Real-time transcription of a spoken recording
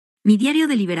Mi diario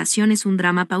de Liberación es un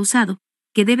drama pausado,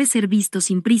 que debe ser visto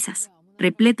sin prisas,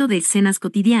 repleto de escenas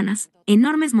cotidianas,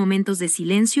 enormes momentos de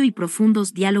silencio y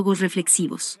profundos diálogos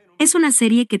reflexivos. Es una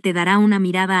serie que te dará una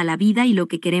mirada a la vida y lo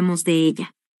que queremos de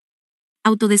ella.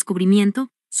 Autodescubrimiento,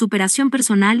 superación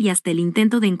personal y hasta el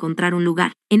intento de encontrar un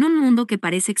lugar, en un mundo que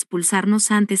parece expulsarnos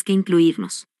antes que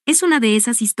incluirnos. Es una de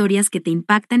esas historias que te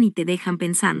impactan y te dejan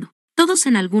pensando. Todos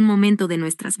en algún momento de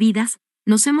nuestras vidas,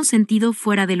 nos hemos sentido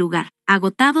fuera de lugar,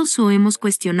 agotados o hemos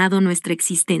cuestionado nuestra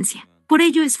existencia. Por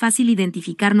ello es fácil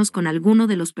identificarnos con alguno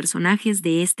de los personajes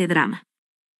de este drama.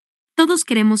 Todos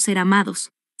queremos ser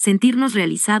amados, sentirnos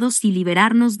realizados y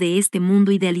liberarnos de este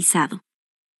mundo idealizado.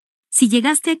 Si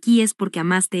llegaste aquí es porque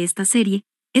amaste esta serie,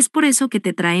 es por eso que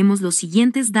te traemos los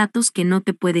siguientes datos que no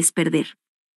te puedes perder.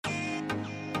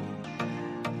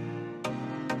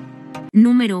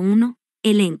 Número 1.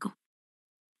 Elenco.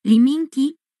 Lee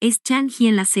Min-ki es Chang-hee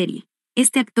en la serie.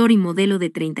 Este actor y modelo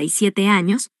de 37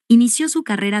 años, inició su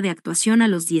carrera de actuación a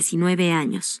los 19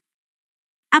 años.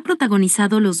 Ha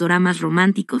protagonizado los doramas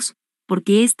románticos,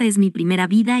 Porque esta es mi primera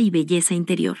vida y Belleza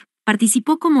interior.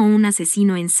 Participó como un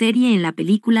asesino en serie en la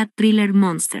película Thriller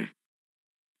Monster.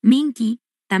 Min-ki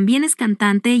también es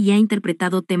cantante y ha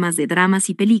interpretado temas de dramas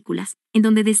y películas, en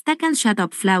donde destacan Shut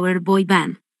Up Flower Boy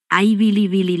Band, I Really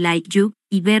Really Like You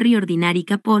y Very Ordinary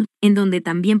Couple, en donde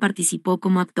también participó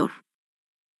como actor.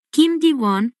 Kim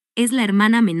Ji-won es la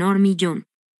hermana menor Mi-yeon.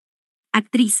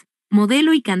 Actriz,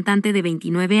 modelo y cantante de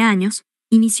 29 años,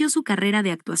 inició su carrera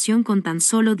de actuación con tan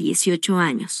solo 18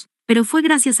 años, pero fue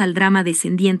gracias al drama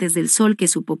Descendientes del Sol que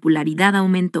su popularidad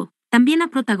aumentó. También ha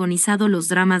protagonizado los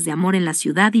dramas de Amor en la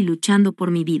Ciudad y Luchando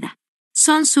por mi vida.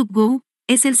 Son Suk-woo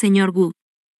es el señor Woo.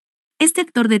 Este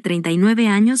actor de 39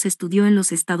 años estudió en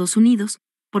los Estados Unidos,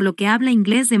 por lo que habla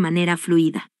inglés de manera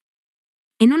fluida.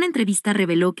 En una entrevista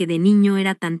reveló que de niño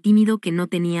era tan tímido que no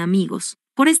tenía amigos.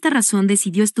 Por esta razón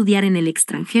decidió estudiar en el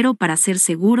extranjero para ser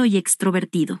seguro y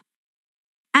extrovertido.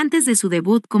 Antes de su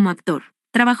debut como actor,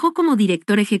 trabajó como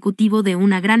director ejecutivo de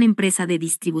una gran empresa de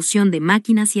distribución de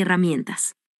máquinas y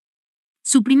herramientas.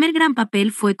 Su primer gran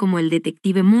papel fue como el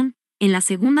detective Moon, en la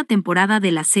segunda temporada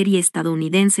de la serie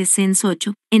estadounidense Sense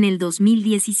 8, en el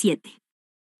 2017.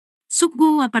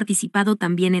 Suk-woo ha participado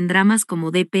también en dramas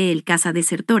como DP El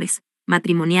cazadesertores,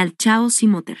 Matrimonial Chaos y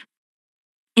Motor.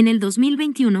 En el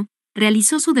 2021,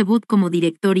 realizó su debut como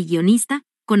director y guionista,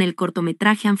 con el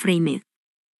cortometraje Unframed.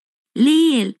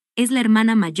 Lee es la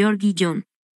hermana mayor Gi-yeon.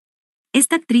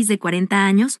 Esta actriz de 40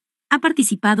 años ha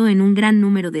participado en un gran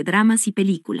número de dramas y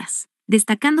películas,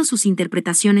 destacando sus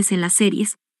interpretaciones en las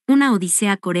series Una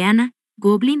odisea coreana,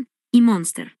 Goblin y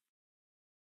Monster.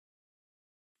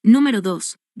 Número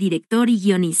 2. Director y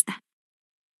guionista.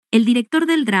 El director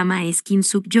del drama es Kim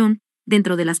Suk-yeon.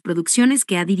 Dentro de las producciones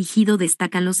que ha dirigido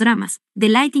destacan los dramas The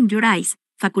Light in Your Eyes,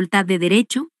 Facultad de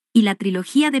Derecho, y la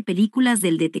trilogía de películas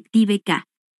del detective K.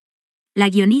 La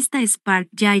guionista es Park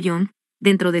Jae-young.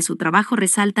 Dentro de su trabajo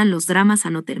resaltan los dramas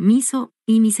Anoter Miso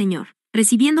y Mi Señor,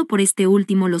 recibiendo por este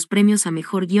último los premios a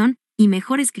Mejor Guión y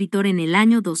Mejor Escritor en el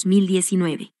año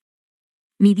 2019.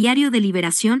 Mi diario de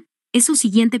Liberación es su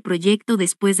siguiente proyecto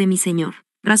después de Mi Señor,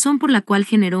 razón por la cual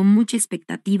generó mucha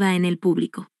expectativa en el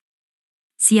público.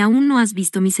 Si aún no has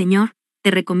visto Mi Señor,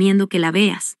 te recomiendo que la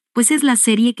veas, pues es la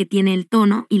serie que tiene el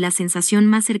tono y la sensación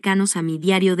más cercanos a Mi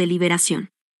diario de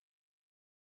Liberación.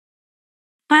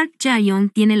 Park Jae-young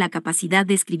tiene la capacidad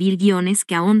de escribir guiones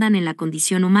que ahondan en la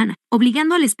condición humana,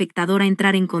 obligando al espectador a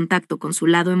entrar en contacto con su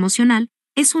lado emocional.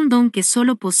 Es un don que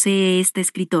solo posee esta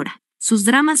escritora. Sus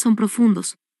dramas son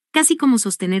profundos, casi como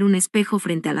sostener un espejo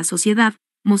frente a la sociedad,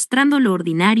 mostrando lo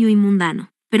ordinario y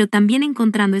mundano, pero también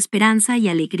encontrando esperanza y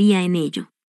alegría en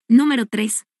ello. Número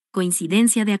 3.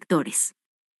 Coincidencia de Actores.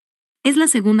 Es la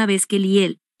segunda vez que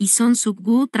Lee y Son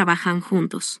Suk-woo trabajan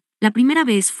juntos. La primera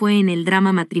vez fue en el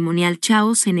drama Matrimonial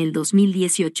Chaos en el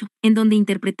 2018, en donde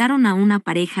interpretaron a una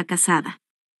pareja casada.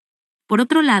 Por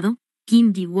otro lado,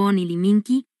 Kim Ji-won y Lee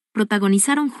Min-ki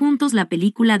protagonizaron juntos la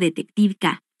película Detective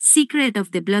K, Secret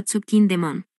of the Bloodsucking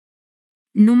Demon.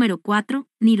 Número 4.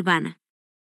 Nirvana.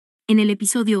 En el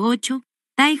episodio 8,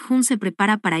 Tae-hoon se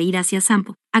prepara para ir hacia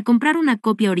Sampo, a comprar una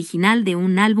copia original de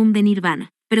un álbum de Nirvana,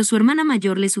 pero su hermana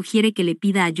mayor le sugiere que le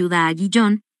pida ayuda a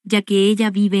Gi-yeon, ya que ella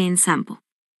vive en Sampo.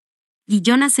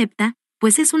 Gi-yeon acepta,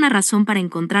 pues es una razón para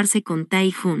encontrarse con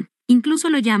Tae-hoon. Incluso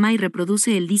lo llama y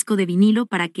reproduce el disco de vinilo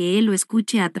para que él lo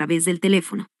escuche a través del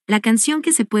teléfono. La canción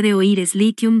que se puede oír es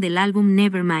Lithium del álbum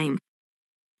Nevermind.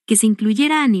 Que se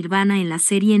incluyera a Nirvana en la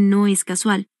serie no es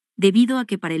casual, debido a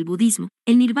que para el budismo,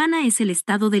 el Nirvana es el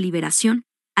estado de liberación,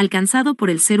 alcanzado por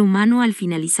el ser humano al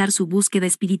finalizar su búsqueda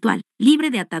espiritual, libre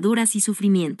de ataduras y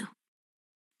sufrimiento.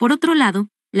 Por otro lado,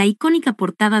 la icónica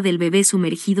portada del bebé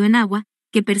sumergido en agua,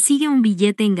 que persigue un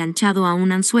billete enganchado a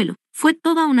un anzuelo, fue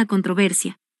toda una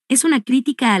controversia. Es una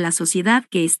crítica a la sociedad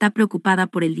que está preocupada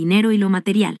por el dinero y lo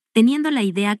material, teniendo la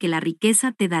idea que la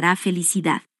riqueza te dará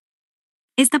felicidad.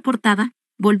 Esta portada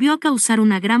volvió a causar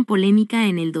una gran polémica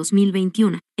en el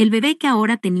 2021. El bebé, que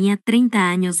ahora tenía 30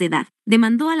 años de edad,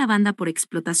 demandó a la banda por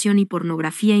explotación y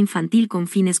pornografía infantil con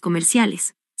fines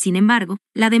comerciales. Sin embargo,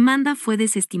 la demanda fue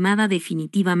desestimada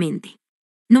definitivamente.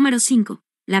 Número 5.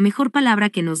 La mejor palabra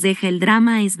que nos deja el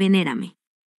drama es Venérame.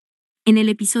 En el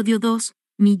episodio 2,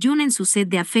 Mi-jun en su set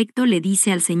de afecto le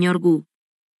dice al señor Woo: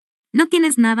 ¿no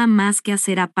tienes nada más que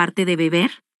hacer aparte de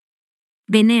beber?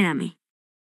 Venérame.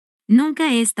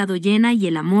 Nunca he estado llena y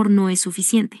el amor no es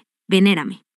suficiente.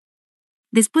 Venérame.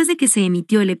 Después de que se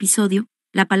emitió el episodio,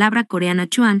 la palabra coreana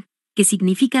chuan, que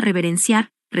significa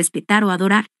reverenciar, respetar o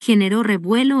adorar, generó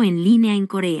revuelo en línea en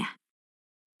Corea.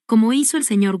 Como hizo el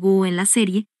señor Woo en la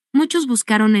serie, muchos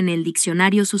buscaron en el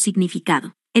diccionario su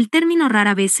significado. El término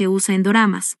rara vez se usa en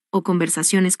doramas, o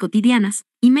conversaciones cotidianas,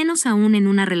 y menos aún en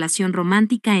una relación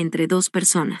romántica entre dos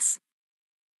personas.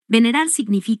 Venerar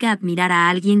significa admirar a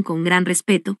alguien con gran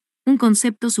respeto, un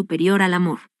concepto superior al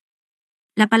amor.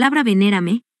 La palabra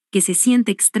venérame, que se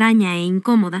siente extraña e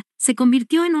incómoda, se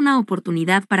convirtió en una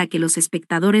oportunidad para que los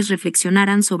espectadores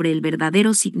reflexionaran sobre el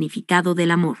verdadero significado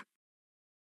del amor.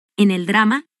 En el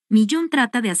drama, Mi-jun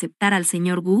trata de aceptar al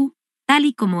señor Woo, tal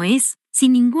y como es,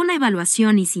 sin ninguna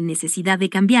evaluación y sin necesidad de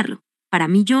cambiarlo. Para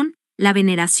Mi-jun, la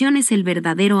veneración es el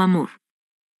verdadero amor.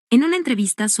 En una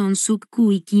entrevista, Son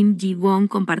Suk-koo y Kim Ji-won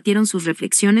compartieron sus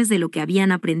reflexiones de lo que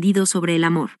habían aprendido sobre el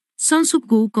amor. Son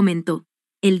Suk-koo comentó: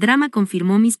 el drama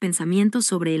confirmó mis pensamientos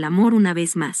sobre el amor una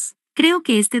vez más. Creo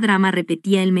que este drama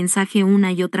repetía el mensaje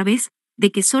una y otra vez,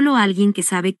 de que solo alguien que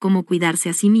sabe cómo cuidarse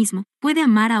a sí mismo puede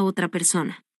amar a otra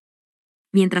persona.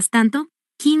 Mientras tanto,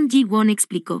 Kim Ji-won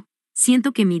explicó: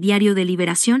 siento que mi diario de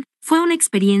liberación fue una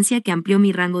experiencia que amplió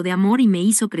mi rango de amor y me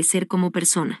hizo crecer como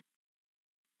persona.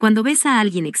 Cuando ves a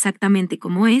alguien exactamente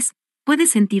como es,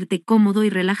 puedes sentirte cómodo y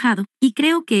relajado, y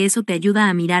creo que eso te ayuda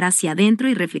a mirar hacia adentro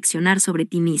y reflexionar sobre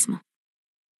ti mismo.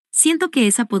 Siento que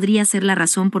esa podría ser la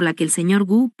razón por la que el señor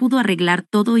Woo pudo arreglar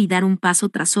todo y dar un paso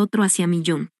tras otro hacia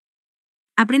Mi-jun.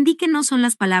 Aprendí que no son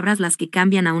las palabras las que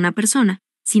cambian a una persona,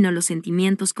 sino los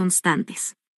sentimientos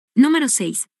constantes. Número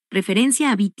 6.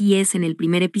 Referencia a BTS. En el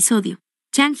primer episodio,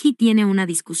 Chang-hee tiene una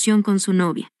discusión con su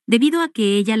novia, debido a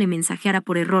que ella le mensajeara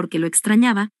por error que lo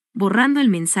extrañaba, borrando el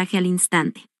mensaje al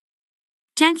instante.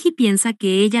 Chang-hee piensa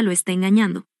que ella lo está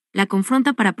engañando, la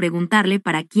confronta para preguntarle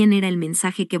para quién era el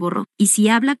mensaje que borró, y si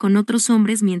habla con otros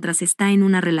hombres mientras está en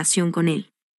una relación con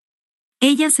él.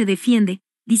 Ella se defiende,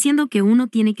 diciendo que uno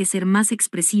tiene que ser más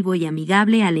expresivo y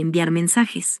amigable al enviar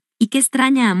mensajes, y que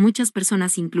extraña a muchas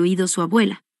personas, incluido su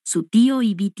abuela, su tío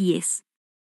y BTS.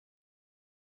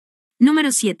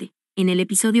 Número 7. En el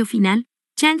episodio final,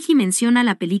 Chang-hee menciona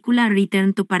la película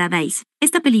Return to Paradaise.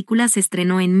 Esta película se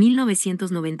estrenó en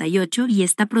 1998 y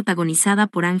está protagonizada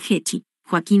por Ang Hye-chi,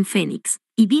 Joaquín Phoenix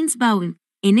y Vince Vaughn.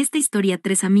 En esta historia,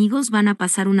 3 amigos van a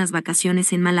pasar unas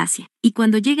vacaciones en Malasia, y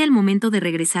cuando llega el momento de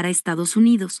regresar a Estados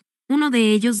Unidos, uno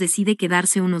de ellos decide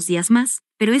quedarse unos días más,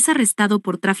 pero es arrestado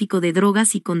por tráfico de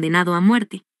drogas y condenado a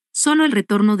muerte. Solo el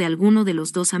retorno de alguno de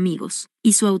los 2 amigos,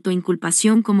 y su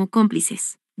autoinculpación como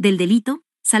cómplices del delito,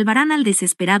 salvarán al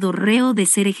desesperado reo de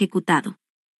ser ejecutado.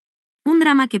 Un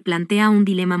drama que plantea un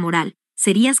dilema moral: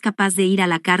 ¿serías capaz de ir a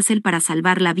la cárcel para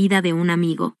salvar la vida de un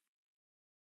amigo?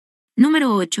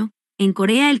 Número 8. En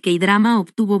Corea, el K-drama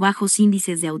obtuvo bajos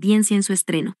índices de audiencia en su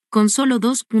estreno, con solo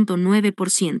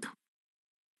 2.9%.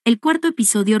 El cuarto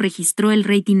episodio registró el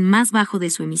rating más bajo de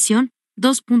su emisión,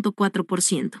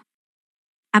 2.4%.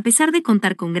 A pesar de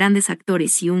contar con grandes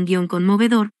actores y un guión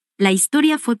conmovedor, la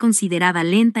historia fue considerada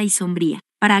lenta y sombría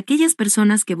para aquellas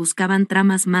personas que buscaban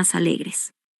tramas más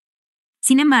alegres.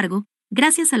 Sin embargo,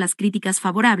 gracias a las críticas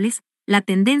favorables, la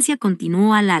tendencia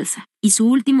continuó al alza, y su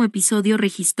último episodio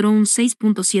registró un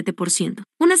 6.7%,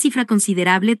 una cifra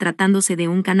considerable tratándose de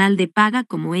un canal de paga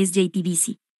como es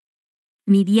JTBC.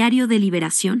 Mi diario de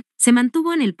Liberación se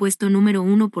mantuvo en el puesto número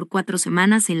 1 por 4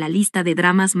 semanas en la lista de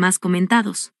dramas más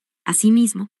comentados.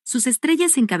 Asimismo, sus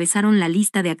estrellas encabezaron la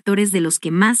lista de actores de los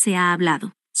que más se ha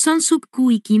hablado. Son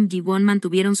Suk-koo y Kim Ji-won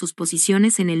mantuvieron sus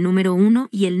posiciones en el número 1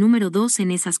 y el número 2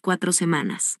 en esas 4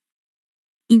 semanas.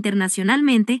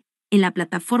 Internacionalmente, en la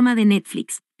plataforma de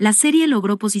Netflix, la serie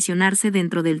logró posicionarse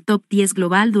dentro del top 10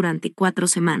 global durante 4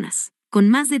 semanas, con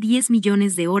más de 10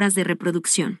 millones de horas de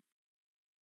reproducción.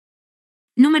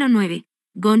 Número 9.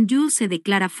 Gong Yoo se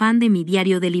declara fan de Mi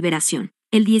diario de Liberación.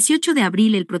 El 18 de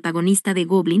abril, el protagonista de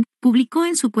Goblin publicó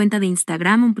en su cuenta de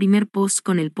Instagram un primer post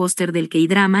con el póster del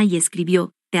K-drama y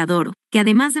escribió: te adoro, que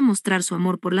además de mostrar su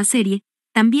amor por la serie,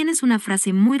 también es una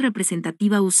frase muy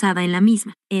representativa usada en la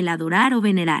misma, el adorar o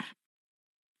venerar.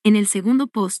 En el segundo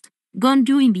post, Gong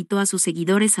Yoo invitó a sus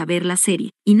seguidores a ver la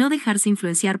serie y no dejarse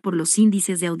influenciar por los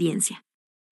índices de audiencia.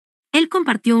 Él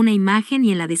compartió una imagen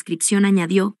y en la descripción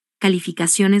añadió,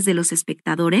 ¿calificaciones de los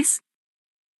espectadores?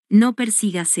 No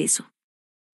persigas eso.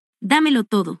 Dámelo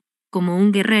todo, como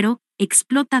un guerrero,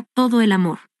 explota todo el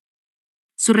amor.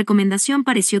 Su recomendación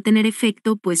pareció tener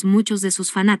efecto, pues muchos de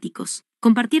sus fanáticos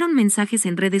compartieron mensajes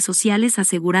en redes sociales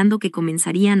asegurando que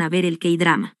comenzarían a ver el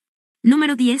K-drama.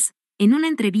 Número 10. En una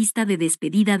entrevista de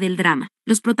despedida del drama,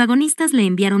 los protagonistas le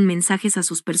enviaron mensajes a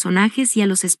sus personajes y a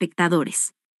los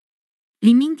espectadores.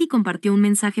 Lee Min-ki compartió un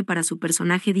mensaje para su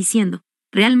personaje diciendo,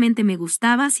 realmente me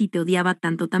gustabas y te odiaba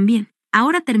tanto también.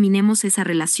 Ahora terminemos esa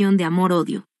relación de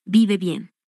amor-odio, vive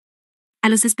bien. A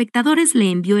los espectadores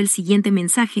le envió el siguiente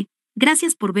mensaje,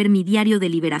 gracias por ver mi diario de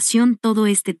liberación todo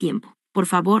este tiempo. Por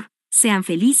favor, sean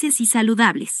felices y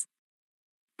saludables.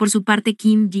 Por su parte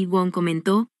Kim Ji-won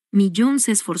comentó, Mi Jun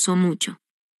se esforzó mucho.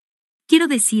 Quiero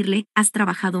decirle, has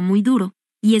trabajado muy duro,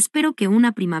 y espero que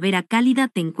una primavera cálida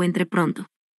te encuentre pronto.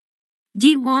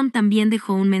 Ji-won también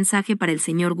dejó un mensaje para el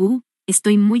señor Woo,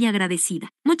 estoy muy agradecida.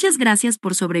 Muchas gracias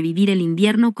por sobrevivir el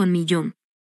invierno con mi Jun.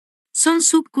 Son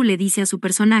Suk-ku le dice a su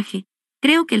personaje,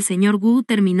 creo que el señor Woo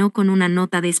terminó con una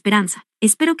nota de esperanza.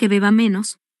 Espero que beba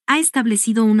menos, ha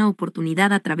establecido una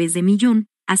oportunidad a través de mi Jun,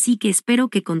 así que espero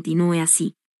que continúe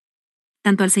así.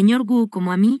 Tanto al señor Woo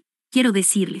como a mí, quiero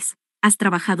decirles, has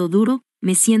trabajado duro,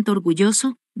 me siento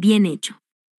orgulloso, bien hecho.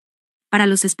 Para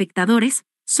los espectadores,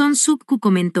 Son Suk-ku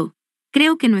comentó,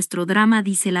 creo que nuestro drama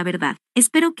dice la verdad,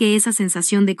 espero que esa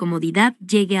sensación de comodidad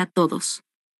llegue a todos.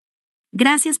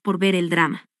 Gracias por ver el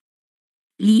drama.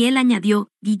 Liel añadió,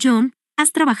 Guillón,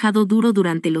 has trabajado duro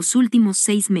durante los últimos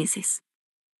 6 meses.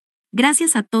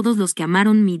 Gracias a todos los que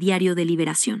amaron mi diario de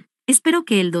liberación. Espero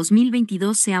que el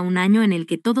 2022 sea un año en el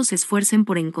que todos se esfuercen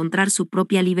por encontrar su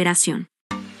propia liberación.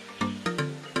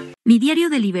 Mi diario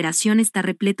de liberación está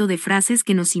repleto de frases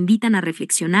que nos invitan a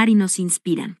reflexionar y nos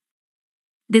inspiran.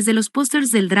 Desde los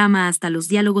pósters del drama hasta los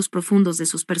diálogos profundos de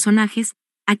sus personajes,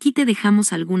 aquí te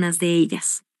dejamos algunas de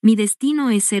ellas. Mi destino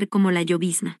es ser como la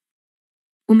llovizna.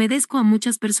 Humedezco a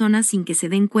muchas personas sin que se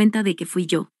den cuenta de que fui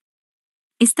yo.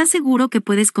 ¿Estás seguro que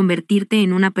puedes convertirte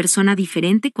en una persona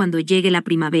diferente cuando llegue la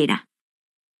primavera?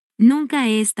 Nunca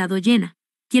he estado llena,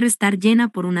 quiero estar llena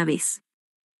por una vez.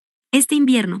 Este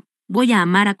invierno, voy a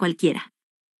amar a cualquiera.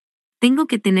 ¿Tengo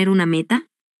que tener una meta?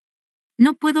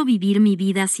 ¿No puedo vivir mi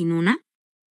vida sin una?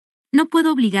 No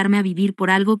puedo obligarme a vivir por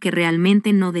algo que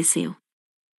realmente no deseo.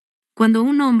 Cuando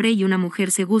un hombre y una mujer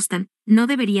se gustan, ¿no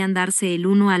deberían darse el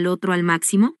uno al otro al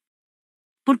máximo?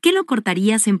 ¿Por qué lo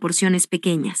cortarías en porciones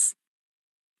pequeñas?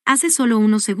 Hace solo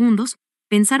unos segundos,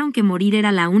 pensaron que morir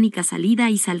era la única salida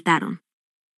y saltaron.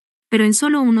 Pero en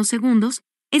solo unos segundos,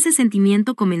 ese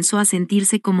sentimiento comenzó a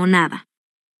sentirse como nada.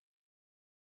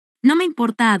 No me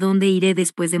importa a dónde iré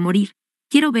después de morir,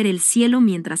 quiero ver el cielo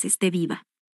mientras esté viva.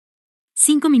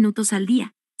 5 minutos al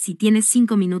día, si tienes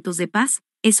 5 minutos de paz,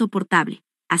 es soportable,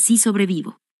 así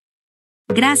sobrevivo.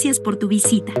 Gracias por tu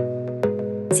visita.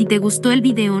 Si te gustó el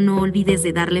video no olvides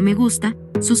de darle me gusta,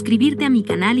 suscribirte a mi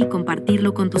canal y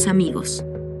compartirlo con tus amigos.